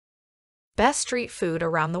Best street food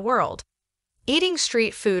around the world. Eating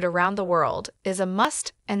street food around the world is a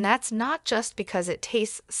must, and that's not just because it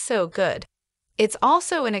tastes so good. It's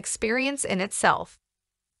also an experience in itself.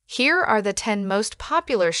 Here are the 10 most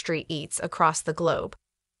popular street eats across the globe.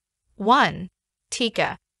 1.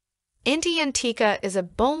 Tikka. Indian tikka is a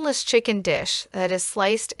boneless chicken dish that is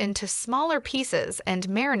sliced into smaller pieces and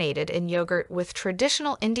marinated in yogurt with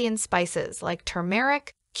traditional Indian spices like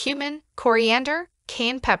turmeric, cumin, coriander,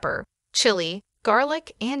 cayenne pepper, chili,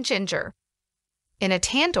 garlic, and ginger. In a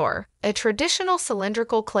tandoor, a traditional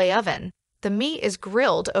cylindrical clay oven, the meat is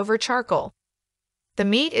grilled over charcoal. The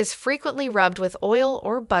meat is frequently rubbed with oil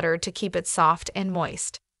or butter to keep it soft and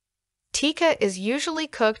moist. Tikka is usually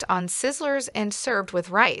cooked on sizzlers and served with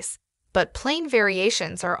rice, but plain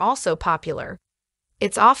variations are also popular.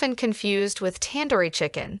 It's often confused with tandoori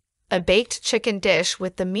chicken, a baked chicken dish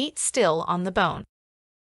with the meat still on the bone.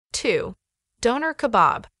 2. Döner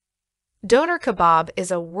kebab. Döner kebab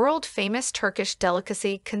is a world-famous Turkish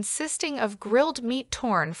delicacy consisting of grilled meat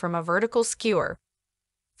torn from a vertical skewer.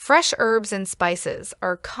 Fresh herbs and spices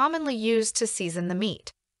are commonly used to season the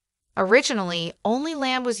meat. Originally, only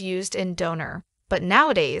lamb was used in döner, but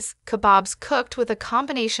nowadays, kebabs cooked with a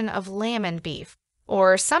combination of lamb and beef,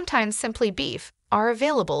 or sometimes simply beef, are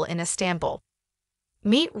available in Istanbul.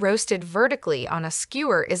 Meat roasted vertically on a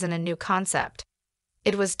skewer isn't a new concept.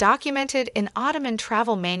 It was documented in Ottoman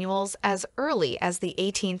travel manuals as early as the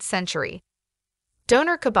 18th century.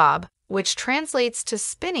 Döner kebab, which translates to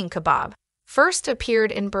spinning kebab, first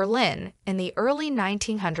appeared in Berlin in the early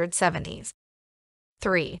 1970s.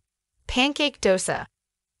 3. Pancake dosa.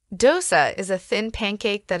 Dosa is a thin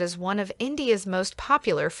pancake that is one of India's most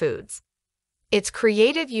popular foods. It's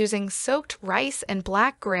created using soaked rice and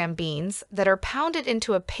black gram beans that are pounded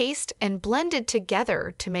into a paste and blended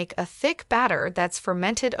together to make a thick batter that's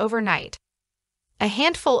fermented overnight. A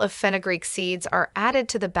handful of fenugreek seeds are added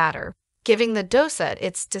to the batter, giving the dosa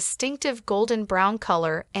its distinctive golden brown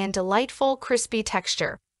color and delightful crispy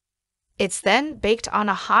texture. It's then baked on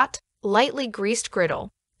a hot, lightly greased griddle,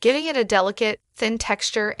 giving it a delicate, thin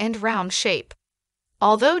texture and round shape.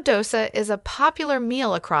 Although dosa is a popular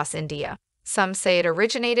meal across India, some say it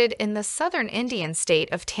originated in the southern Indian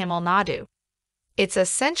state of Tamil Nadu. It's a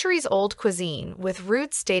centuries-old cuisine with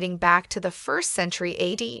roots dating back to the 1st century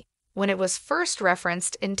AD, when it was first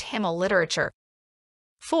referenced in Tamil literature.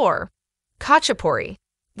 4. Khachapuri.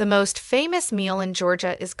 The most famous meal in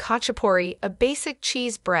Georgia is khachapuri, a basic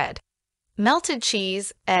cheese bread. Melted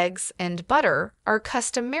cheese, eggs, and butter are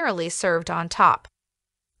customarily served on top.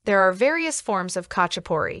 There are various forms of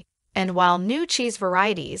khachapuri, and while new cheese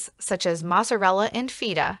varieties, such as mozzarella and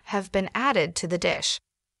feta, have been added to the dish.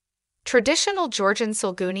 Traditional Georgian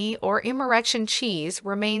sulguni or Imeretian cheese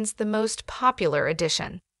remains the most popular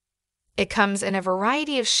addition. It comes in a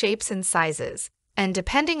variety of shapes and sizes, and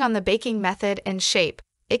depending on the baking method and shape,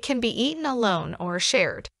 it can be eaten alone or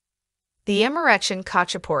shared. The Imeretian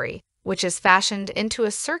khachapuri, which is fashioned into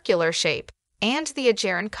a circular shape, and the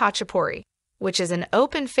Ajaran khachapuri, which is an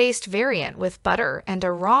open-faced variant with butter and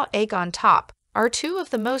a raw egg on top, are two of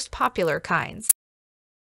the most popular kinds.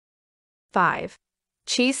 5.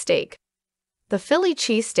 Cheesesteak. The Philly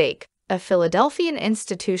cheesesteak, a Philadelphian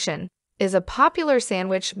institution, is a popular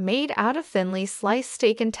sandwich made out of thinly sliced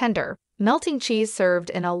steak and tender, melting cheese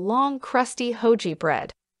served in a long, crusty hoagie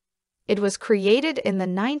bread. It was created in the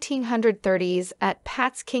 1930s at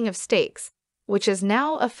Pat's King of Steaks, which is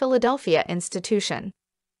now a Philadelphia institution.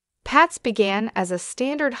 Pat's began as a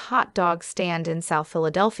standard hot dog stand in South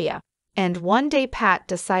Philadelphia, and one day Pat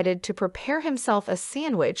decided to prepare himself a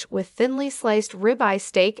sandwich with thinly sliced ribeye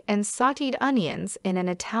steak and sautéed onions in an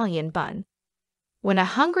Italian bun. When a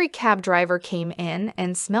hungry cab driver came in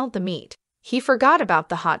and smelled the meat, he forgot about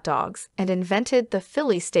the hot dogs and invented the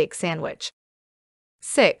Philly steak sandwich.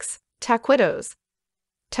 6. Taquitos.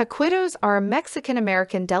 Taquitos are a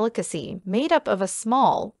Mexican-American delicacy made up of a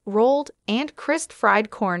small, rolled, and crisp fried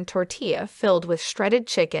corn tortilla filled with shredded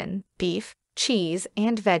chicken, beef, cheese,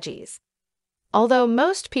 and veggies. Although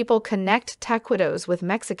most people connect taquitos with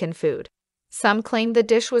Mexican food, some claim the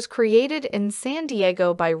dish was created in San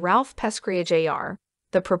Diego by Ralph Pescria Jr.,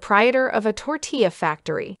 the proprietor of a tortilla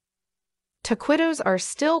factory. Taquitos are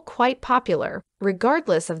still quite popular,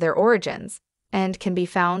 regardless of their origins, and can be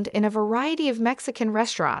found in a variety of Mexican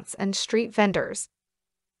restaurants and street vendors.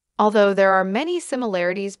 Although there are many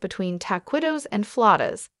similarities between taquitos and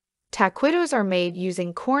flautas, taquitos are made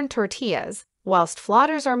using corn tortillas, whilst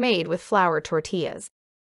flautas are made with flour tortillas.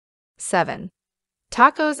 7.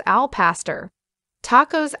 Tacos al pastor.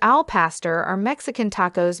 Tacos al pastor are Mexican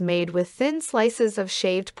tacos made with thin slices of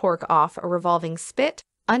shaved pork off a revolving spit,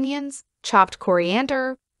 onions, chopped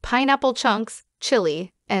coriander, pineapple chunks,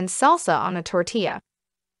 chili, and salsa on a tortilla.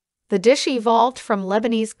 The dish evolved from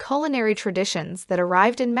Lebanese culinary traditions that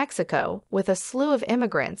arrived in Mexico with a slew of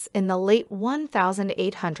immigrants in the late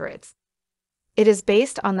 1800s. It is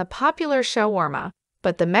based on the popular shawarma,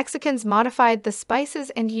 but the Mexicans modified the spices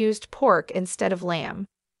and used pork instead of lamb.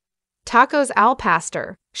 Tacos al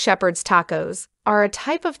pastor, shepherd's tacos, are a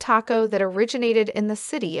type of taco that originated in the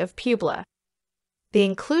city of Puebla. The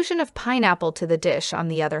inclusion of pineapple to the dish, on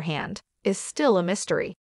the other hand, is still a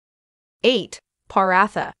mystery. 8.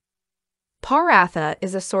 Paratha. Paratha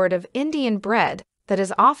is a sort of Indian bread that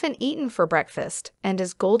is often eaten for breakfast and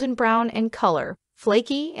is golden brown in color,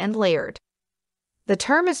 flaky and layered. The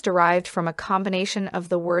term is derived from a combination of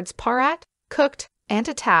the words parat, cooked, and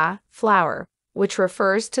ata, flour, which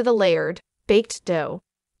refers to the layered, baked dough.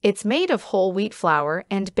 It's made of whole wheat flour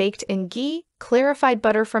and baked in ghee, clarified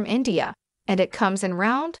butter from India, and it comes in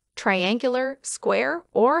round, triangular, square,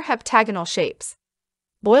 or heptagonal shapes.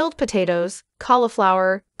 Boiled potatoes,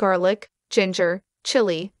 cauliflower, garlic, ginger,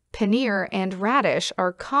 chili, paneer, and radish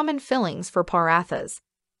are common fillings for parathas.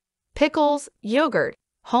 Pickles, yogurt,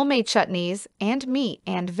 homemade chutneys, and meat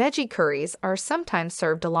and veggie curries are sometimes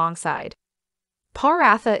served alongside.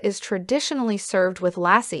 Paratha is traditionally served with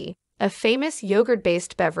lassi, a famous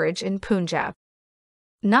yogurt-based beverage in Punjab.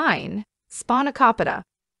 9. Spanakopita.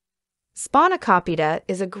 Spanakopita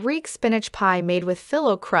is a Greek spinach pie made with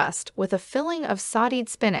phyllo crust with a filling of sauteed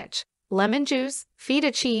spinach, lemon juice,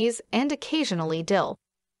 feta cheese, and occasionally dill.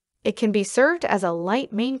 It can be served as a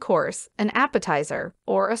light main course, an appetizer,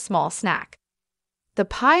 or a small snack. The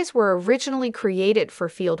pies were originally created for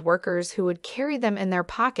field workers who would carry them in their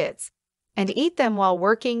pockets and eat them while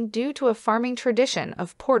working due to a farming tradition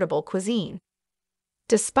of portable cuisine.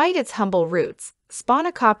 Despite its humble roots,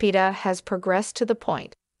 Spanakopita has progressed to the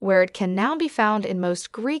point where it can now be found in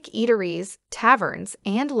most Greek eateries, taverns,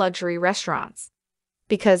 and luxury restaurants.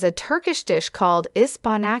 Because a Turkish dish called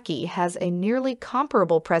ispanaki has a nearly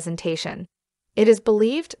comparable presentation, it is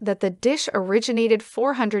believed that the dish originated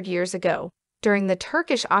 400 years ago, during the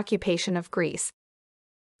Turkish occupation of Greece.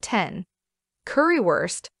 10.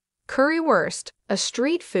 Currywurst. Currywurst, a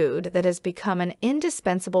street food that has become an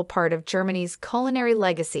indispensable part of Germany's culinary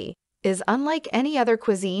legacy, is unlike any other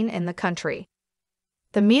cuisine in the country.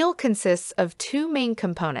 The meal consists of two main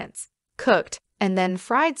components, cooked and then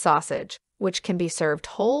fried sausage, which can be served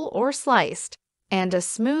whole or sliced, and a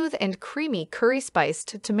smooth and creamy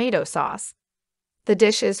curry-spiced tomato sauce. The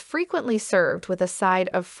dish is frequently served with a side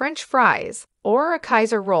of French fries or a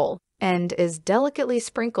Kaiser roll and is delicately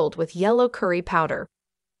sprinkled with yellow curry powder.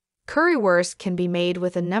 Currywurst can be made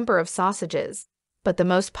with a number of sausages, but the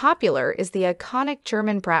most popular is the iconic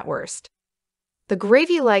German bratwurst. The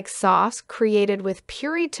gravy-like sauce created with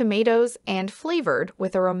pureed tomatoes and flavored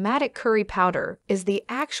with aromatic curry powder is the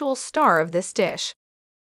actual star of this dish.